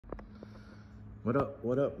What up,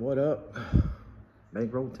 what up, what up?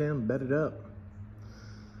 Bankroll Tim, bedded up.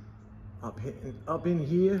 Up in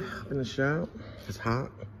here, up in the shop. It's hot,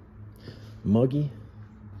 muggy.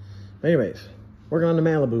 Anyways, working on the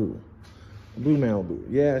Malibu. Blue Malibu.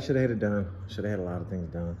 Yeah, I should have had it done. Should have had a lot of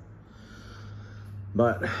things done.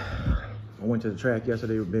 But I went to the track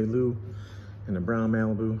yesterday with Big Lou in the brown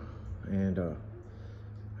Malibu, and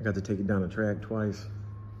I got to take it down the track twice,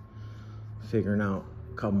 figuring out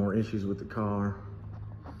a couple more issues with the car,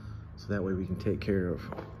 so that way we can take care of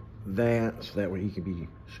that, so that way he can be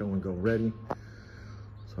show and go ready,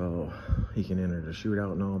 so he can enter the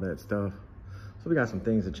shootout and all that stuff. So we got some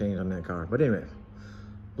things to change on that car. But anyway,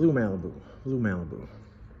 Blue Malibu, Blue Malibu.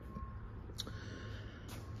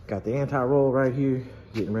 Got the anti-roll right here,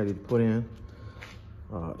 getting ready to put in.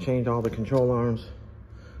 Changed all the control arms.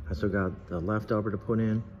 I still got the left upper to put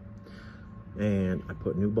in, and I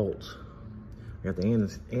put new bolts. I got the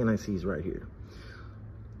anti-seize right here.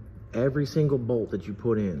 Every single bolt that you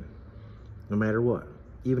put in, no matter what,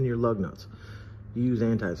 even your lug nuts, you use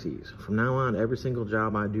anti-seize. From now on, every single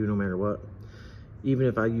job I do, no matter what, even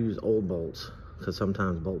if I use old bolts, because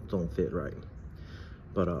sometimes bolts don't fit right.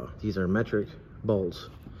 But these are metric bolts,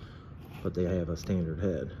 but they have a standard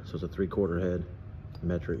head. So it's a 3/4 head,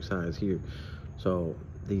 metric size here. So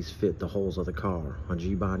these fit the holes of the car. On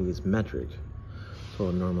G-body is metric. So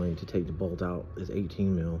normally to take the bolt out is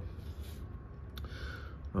 18 mil.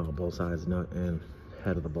 Both sides nut and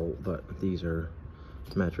head of the bolt, but these are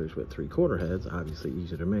metrics with 3/4 heads, obviously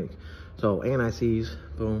easier to make. So anti-seize,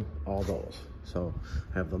 boom, all those. So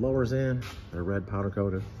I have the lowers in, they're red powder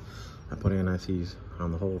coated. I put anti-seize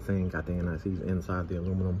on the whole thing, got the anti-seize inside the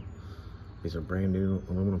aluminum. These are brand new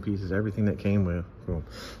aluminum pieces, everything that came with. Boom.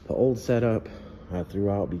 The old setup I threw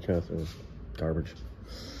out because it was garbage.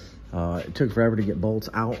 It took forever to get bolts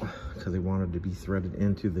out because they wanted to be threaded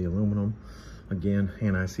into the aluminum. Again,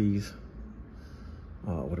 anti-seize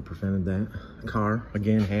would have prevented that. The car,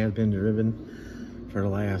 again, has been driven for the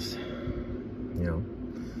last,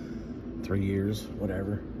 3 years,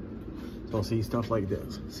 whatever. So see stuff like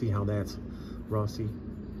this. See how that's rusty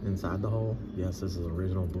inside the hole? Yes, this is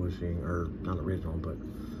original bushing, or not original, but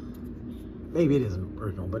maybe it isn't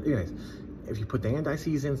original. But anyways, if you put the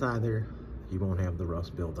anti-seize inside there, you won't have the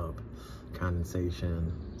rust build up,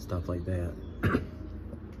 condensation, stuff like that.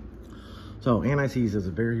 So anti-seize is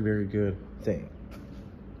a very, very good thing.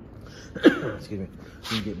 Excuse me.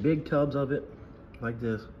 You get big tubs of it like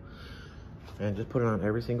this, and just put it on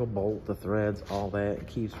every single bolt, the threads, all that. It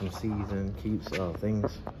keeps from seizing, keeps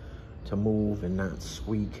things to move and not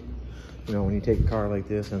squeak. When you take a car like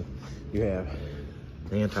this and you have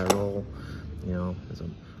the anti-roll, it's a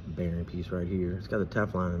bearing piece right here. It's got a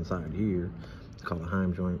Teflon inside here. It's called a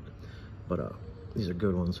Heim joint. But these are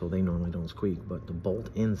good ones, so they normally don't squeak. But the bolt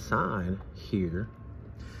inside here,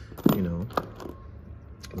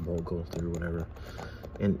 the bolt goes through, whatever.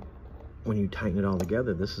 And when you tighten it all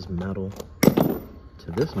together, this is metal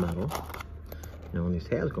to this metal, and these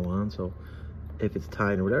tabs go on. So if it's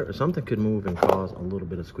tight or whatever, something could move and cause a little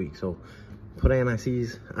bit of squeak. So put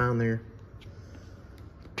anti-seize on there,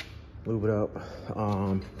 lube it up.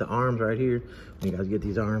 The arms right here, when you guys get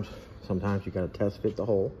these arms, sometimes you got to test fit the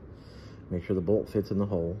hole. Make sure the bolt fits in the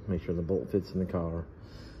hole. Make sure the bolt fits in the car,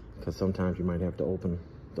 because sometimes you might have to open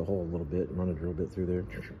the hole a little bit, run a drill bit through there,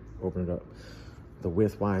 open it up. The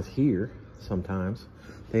width wise here, sometimes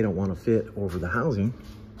they don't want to fit over the housing.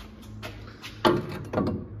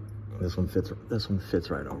 This one fits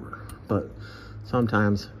right over. But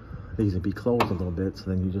sometimes these would be closed a little bit, so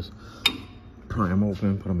then you just pry them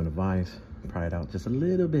open, put them in a vise, pry it out just a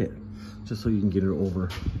little bit, just so you can get it over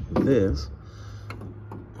this.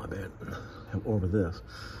 My bad. Over this.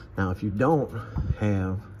 Now, if you don't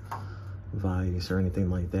have vise or anything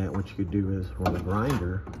like that, what you could do is run a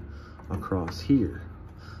grinder across here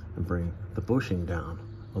and bring the bushing down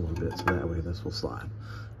a little bit, so that way this will slide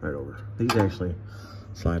right over. These actually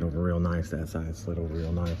slide over real nice. That side slid over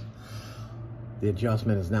real nice. The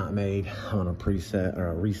adjustment is not made. I'm gonna preset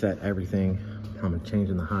or reset everything. I'm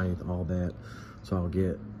changing the height, all that, so I'll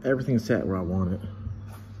get everything set where I want it,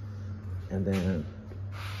 and then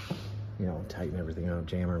tighten everything up,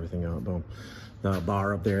 jam everything up. Boom. The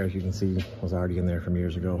bar up there, as you can see, was already in there from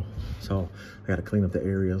years ago, so I got to clean up the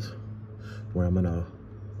areas where I'm gonna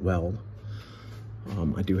weld.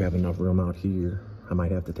 I do have enough room out here. I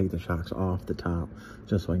might have to take the shocks off the top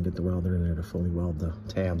just so I can get the welder in there to fully weld the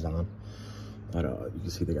tabs on. But you can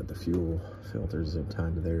see they got the fuel filters zip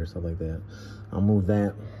tied to there, stuff like that. I'll move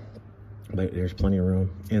that, but there's plenty of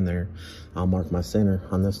room in there. I'll mark my center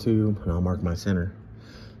on this tube, and I'll mark my center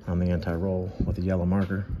on the anti-roll with a yellow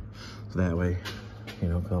marker, so that way you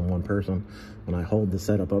know, because I'm one person. When I hold the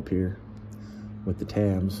setup up here with the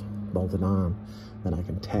tabs bolted on, then I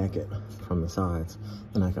can tack it from the sides.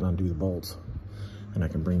 Then I can undo the bolts and I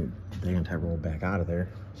can bring the anti-roll back out of there.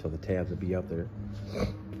 So the tabs would be up there.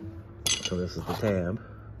 So this is the tab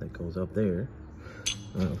that goes up there.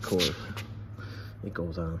 And of course, it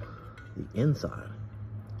goes on the inside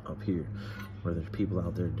up here, where there's people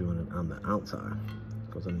out there doing it on the outside.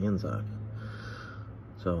 It goes on the inside.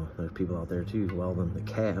 So there's people out there too welding the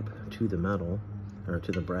cap to the metal or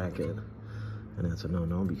to the bracket. And that's a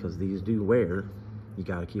no-no, because these do wear. You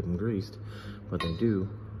got to keep them greased, but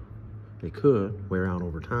they could wear out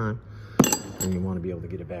over time, and you want to be able to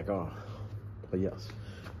get it back off. But yes,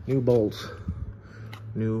 new bolts,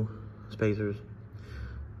 new spacers,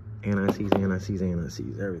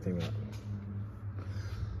 anti-seize, everything up.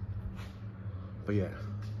 But yeah,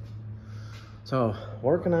 so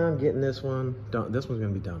working on getting this one done. This one's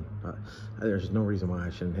gonna be done. There's no reason why I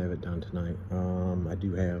shouldn't have it done tonight. I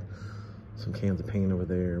do have some cans of paint over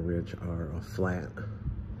there, which are a flat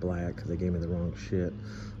black, because they gave me the wrong shit.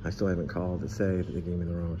 I still haven't called to say that they gave me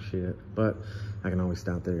the wrong shit, but I can always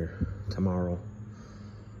stop there tomorrow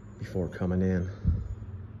before coming in.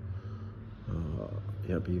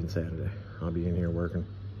 Yep, even Saturday. I'll be in here working.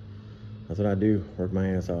 That's what I do, work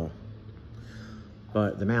my ass off.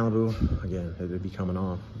 But the Malibu, again, it'll be coming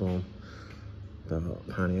off, boom. The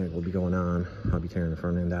Pontiac will be going on. I'll be tearing the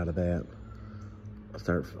front end out of that. I'll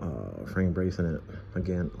start frame bracing it.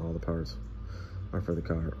 Again, all the parts are for the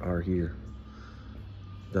car are here.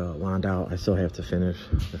 The Landau, I still have to finish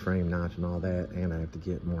the frame notch and all that, and I have to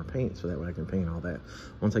get more paint so that way I can paint all that.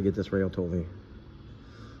 Once I get this rail totally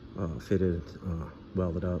fitted,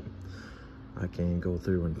 welded up, I can go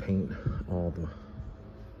through and paint all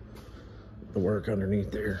the work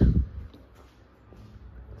underneath there.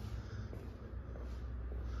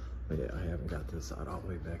 But yeah, I haven't got this side all the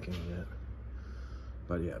way back in yet.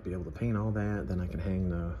 But yeah, be able to paint all that. Then I can hang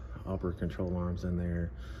the upper control arms in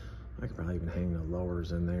there. I could probably even hang the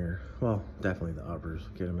lowers in there. Well, definitely the uppers,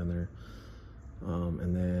 get them in there.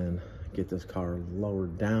 And then get this car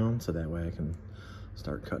lowered down so that way I can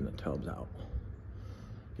start cutting the tubs out.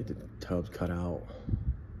 Get the tubs cut out.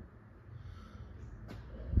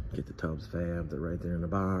 Get the tubs fabbed, they're right there in the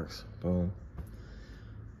box, boom.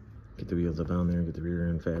 Get the wheels up on there, get the rear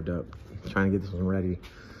end fabbed up. Trying to get this one ready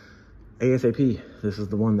ASAP. This is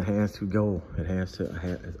the one that has to go. It has to,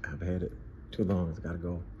 I've had it too long, it's gotta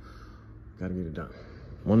go. Gotta get it done.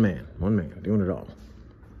 One man, doing it all.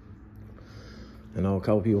 I know a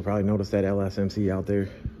couple people probably noticed that LSMC out there.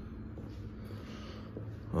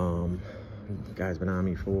 Guy's been on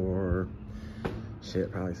me for,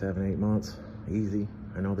 shit, probably 7-8 months, easy.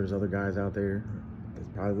 I know there's other guys out there that's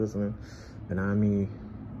probably listening, been on me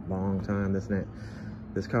long time, this and that.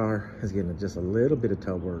 This car is getting just a little bit of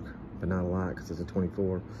tub work, but not a lot, because it's a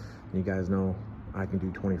 24. And you guys know I can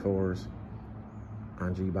do 24s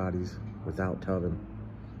on G-bodies without tubbing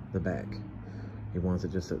the back. He wants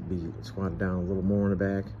it just to be squatted down a little more in the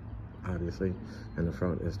back, obviously, and the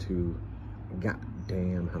front is too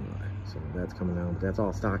goddamn high. So that's coming down, but that's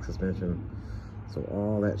all stock suspension. So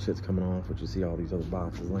all that shit's coming off, which you see all these other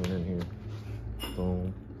boxes laying in here.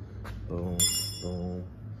 Boom, boom, boom,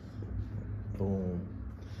 boom.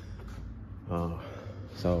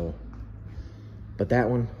 But that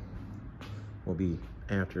one will be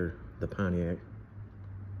after the Pontiac.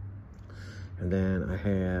 And then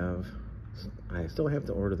I still have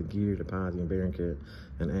to order the gear, deposit, and bearing kit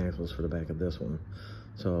and axles for the back of this one.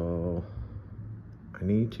 So I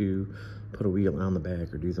need to put a wheel on the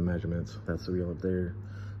back or do the measurements. That's the wheel up there.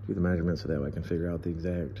 Do the measurements so that way I can figure out the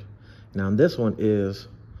exact. Now this one is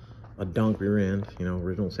a dunk rear end, you know,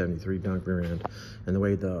 original 73 dunk rear end. And the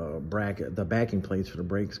way the bracket, the backing plates for the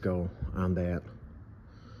brakes go on that,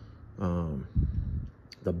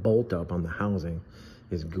 the bolt up on the housing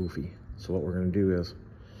is goofy. So what we're gonna do is,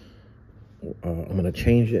 I'm gonna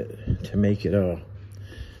change it to make it a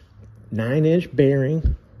 9-inch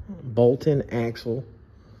bearing, bolt-in axle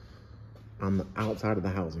on the outside of the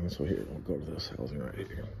housing. So here, we'll go to this housing right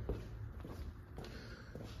here.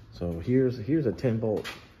 So here's a 10 bolt,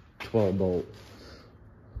 12 bolt,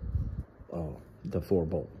 the 4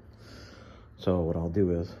 bolt. So what I'll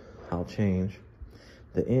do is I'll change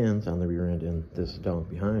the ends on the rear end in this dunk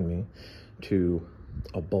behind me to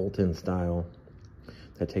a bolt-in style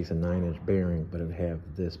that takes a 9-inch bearing, but it'll have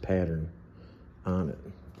this pattern on it.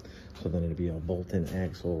 So then it'd be a bolt-in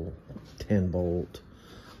axle, 10 bolt,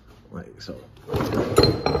 like so.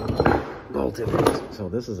 Bolt-in. So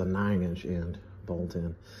this is a 9-inch end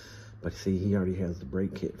bolt-in. But see, he already has the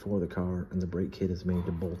brake kit for the car, and the brake kit is made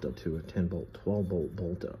to bolt up to a 10 bolt, 12 bolt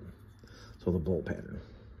bolt up. So the bolt pattern.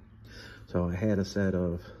 So I had a set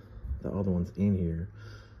of the other ones in here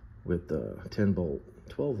with the 10 bolt,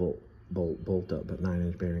 12 volt bolt up, but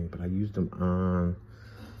 9-inch bearing. But I used them on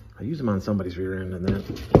somebody's rear end, and then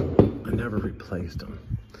I never replaced them.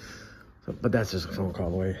 So, but that's just a phone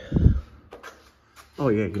call away. Oh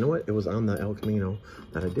yeah, you know what? It was on the El Camino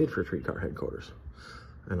that I did for Street Car Headquarters.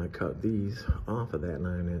 And I cut these off of that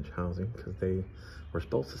 9-inch housing because they were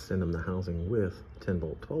supposed to send them the housing with 10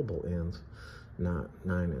 bolt, 12 bolt ends, not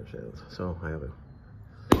 9-inch ends. So I have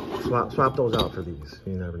to swap those out for these.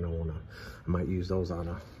 You never know when I might use those on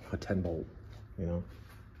a 10 bolt, you know,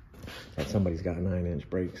 that somebody's got 9-inch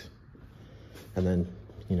brakes. And then,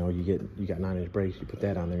 you know, you got 9-inch brakes, you put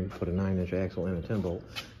that on there, you put a 9-inch axle and a 10 bolt,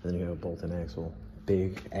 and then you have a bolt and axle,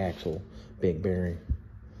 big bearing,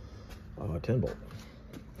 10 bolt.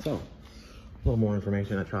 So, a little more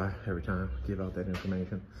information. I try every time, give out that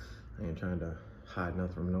information. I ain't trying to hide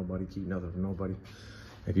nothing from nobody, keep nothing from nobody.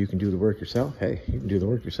 If you can do the work yourself, hey, you can do the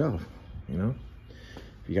work yourself, you know?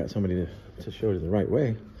 If you got somebody to show you the right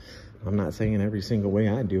way. I'm not saying every single way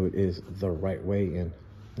I do it is the right way in,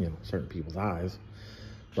 you know, certain people's eyes,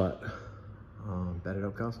 but Bedded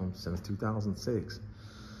Up Customs since 2006.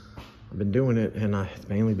 I've been doing it, and it's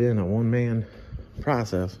mainly been a one-man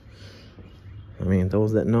process. I mean,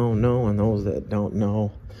 those that know, and those that don't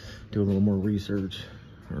know, do a little more research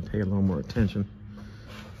or pay a little more attention.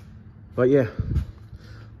 But yeah,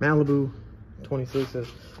 Malibu 26s,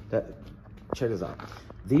 check this out.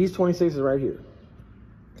 These 26s right here,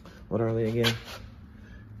 what are they again?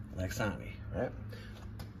 Lexani, right?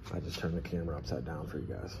 I just turned the camera upside down for you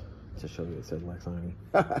guys to show you it said Lexani.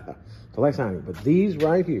 So Lexani, but these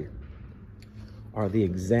right here are the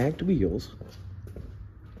exact wheels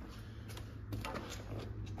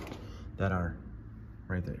that are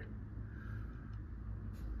right there.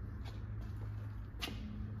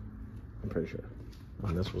 I'm pretty sure.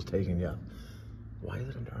 When this was taken, yeah. Why is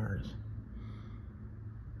it under ours?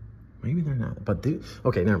 Maybe they're not. But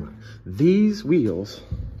okay, never mind. These wheels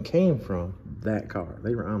came from that car.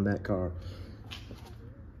 They were on that car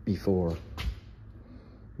before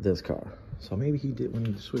this car. So maybe he did when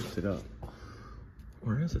he switched it up.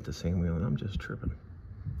 Or is it the same wheel and I'm just tripping?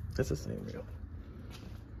 It's the same wheel.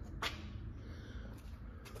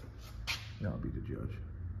 Y'all be the judge.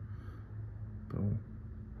 Boom.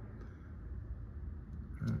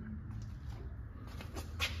 All right.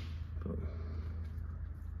 Boom.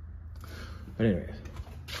 But anyways.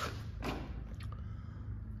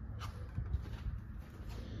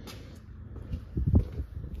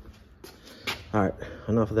 All right,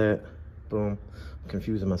 enough of that. Boom. I'm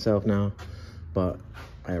confusing myself now, but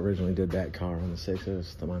I originally did that car on the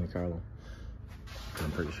 6s, the Monte Carlo.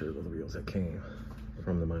 I'm pretty sure those are the wheels that came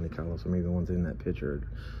from the Monte Carlo, so maybe the ones in that picture,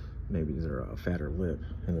 maybe these are a fatter lip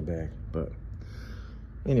in the back, but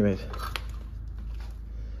anyways.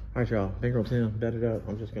 All right, y'all, Bankroll Tim, Bedded Up.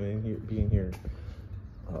 I'm just gonna be in here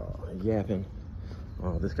yapping.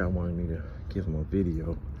 This guy wanted me to give him a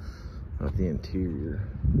video of the interior,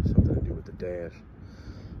 something to do with the dash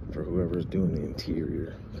for whoever's doing the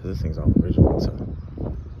interior, because this thing's all original inside.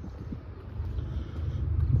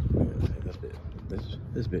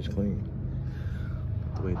 This bitch clean,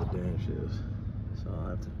 the way the dash is. So I'll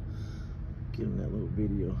have to give him that little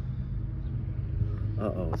video.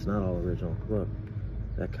 Uh-oh, it's not all original. Look,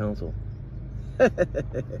 that console.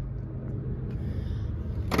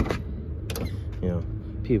 You know,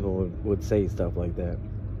 people would say stuff like that.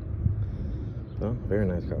 Oh, very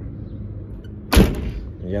nice car.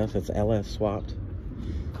 Yes, it's LS swapped.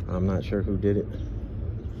 I'm not sure who did it.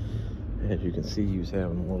 As you can see, he was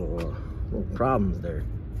having little problems there.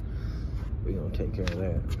 We're gonna take care of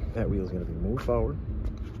that. That wheel's gonna be moved forward.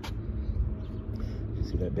 You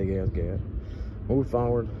see that big ass gap? Move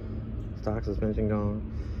forward. Stock suspension gone.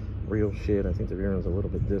 Real shit. I think the rear end's a little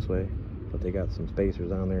bit this way, but they got some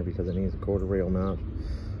spacers on there because it needs a quarter rail notch.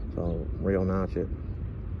 So rail notch it.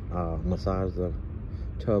 Massage the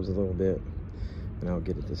tubs a little bit, and I'll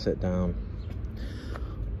get it to sit down.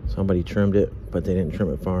 Somebody trimmed it, but they didn't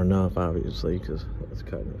trim it far enough, obviously, because it's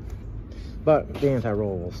cutting it. But the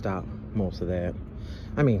anti-roll will stop most of that.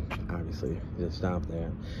 I mean, obviously, just stop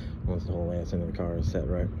that once the whole ass end of the car is set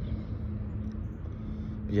right.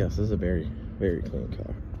 But yes, this is a very, very clean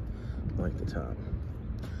car. I like the top.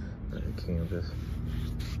 Canvas.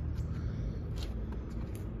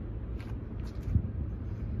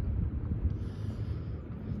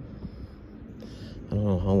 I don't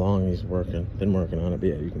know how long he's been working on it, but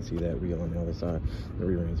yeah, you can see that wheel on the other side. The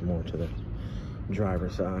rear end's more to the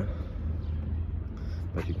driver's side.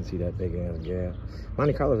 But you can see that big ass gap.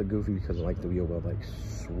 Monte Carlos are goofy because like the wheel well like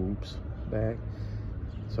swoops back.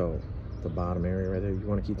 So the bottom area right there. You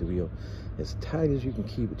want to keep the wheel as tight as you can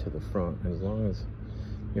keep it to the front, and as long as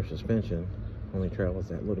your suspension only travels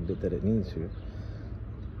that little bit that it needs to,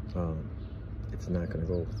 it's not going to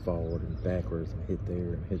go forward and backwards and hit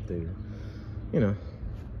there and hit there. You know,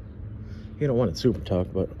 you don't want it super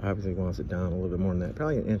tucked, but obviously wants it down a little bit more than that,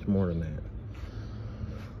 probably an inch more than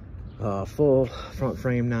that. Full front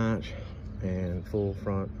frame notch and full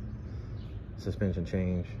front suspension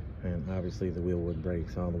change, and obviously the wheel wood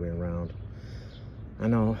brakes all the way around. I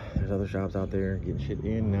know there's other shops out there getting shit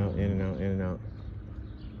in and out, in and out, in and out,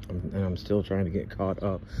 and I'm still trying to get caught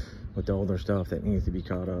up with the older stuff that needs to be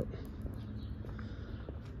caught up.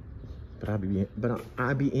 But I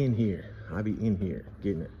be in here. I be in here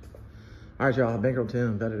getting it. All right, y'all. Bankroll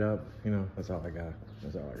Tim, bet it up. You know, that's all I got.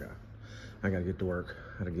 That's all I got. I gotta get to work.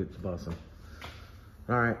 I gotta get to bussing.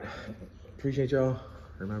 All right. Appreciate y'all.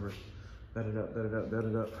 Remember, bet it up, bet it up, bet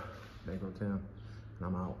it up. Bankroll Tim, and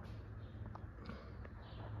I'm out.